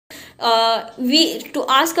we to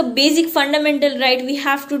ask a basic fundamental right, we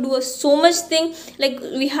have to do so much thing. Like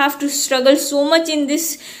we have to struggle so much in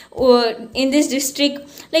this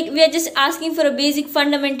district. Like we are just asking for a basic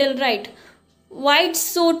fundamental right. Why it's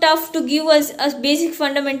so tough to give us a basic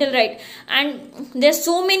fundamental right? And there's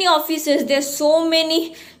so many officers, there's so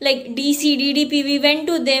many, like DC, DDP, we went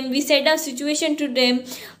to them, we said our situation to them.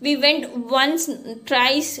 We went once,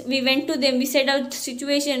 twice, we went to them, we said our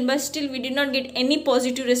situation, but still we did not get any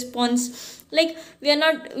positive response. Like we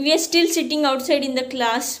are still sitting outside in the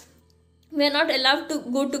class. We are not allowed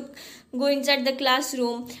to go inside the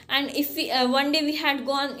classroom. And if we one day we had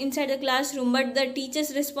gone inside the classroom, but the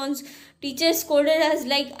teacher scolded us,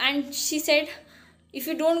 like, and she said, if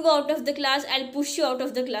you don't go out of the class, I'll push you out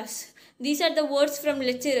of the class. These are the words from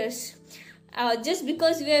lecturers. Just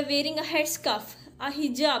because we are wearing a headscarf, a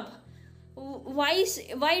hijab. Why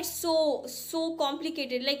it's so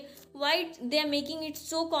complicated? Like why they are making it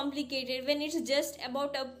so complicated when it's just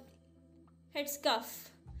about a headscarf?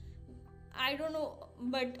 I don't know,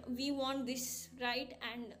 but we want this right,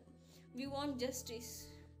 and we want justice,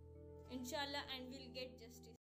 inshallah, and we'll get justice.